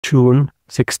June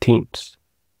 16th.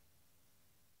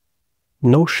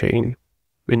 No shame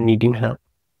when needing help.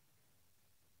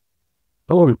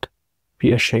 Don't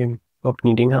be ashamed of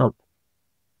needing help.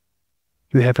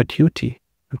 You have a duty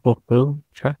to fulfill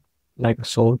just like a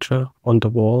soldier on the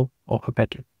wall of a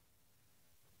battle.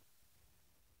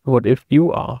 What if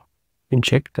you are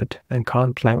injected and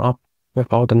can't climb up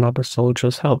without another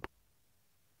soldier's help?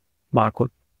 Marcus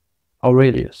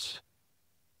Aurelius.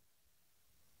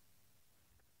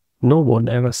 No one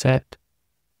ever said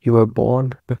you were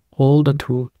born with all the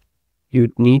tools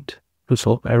you'd need to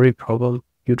solve every problem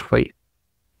you'd face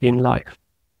in life.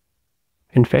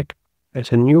 In fact,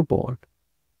 as a newborn,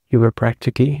 you were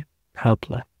practically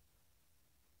helpless.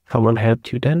 Someone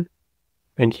helped you then,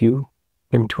 and you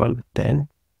came to understand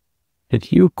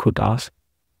that you could ask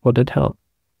for that help.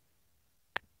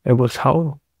 It was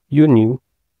how you knew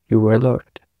you were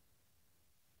loved.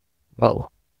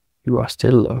 Well, you are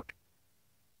still loved.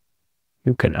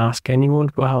 You can ask anyone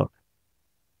for help.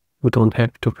 You don't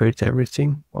have to face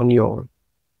everything on your own.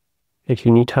 If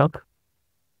you need help,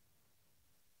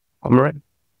 come right.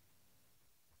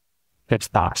 Let's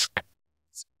ask.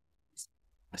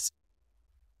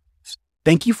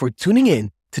 Thank you for tuning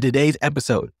in to today's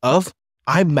episode of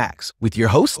I'm Max with your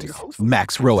host,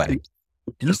 Max Roeck.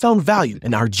 Do you found value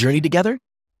in our journey together?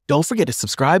 Don't forget to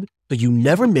subscribe so you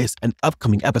never miss an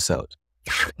upcoming episode.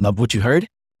 Love what you heard?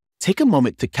 Take a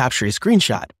moment to capture a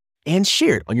screenshot and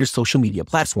share it on your social media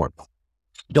platform.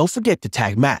 Don't forget to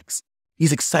tag Max.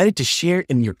 He's excited to share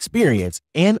in your experience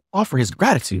and offer his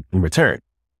gratitude in return.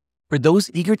 For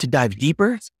those eager to dive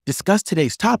deeper, discuss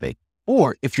today's topic,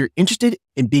 or if you're interested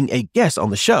in being a guest on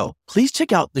the show, please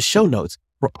check out the show notes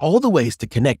for all the ways to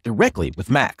connect directly with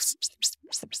Max.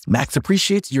 Max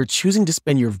appreciates your choosing to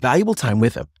spend your valuable time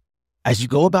with him. As you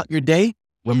go about your day,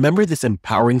 remember this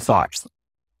empowering thought.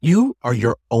 You are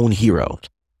your own hero.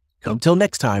 Until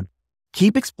next time,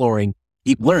 keep exploring,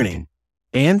 keep learning,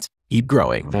 and keep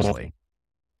growing.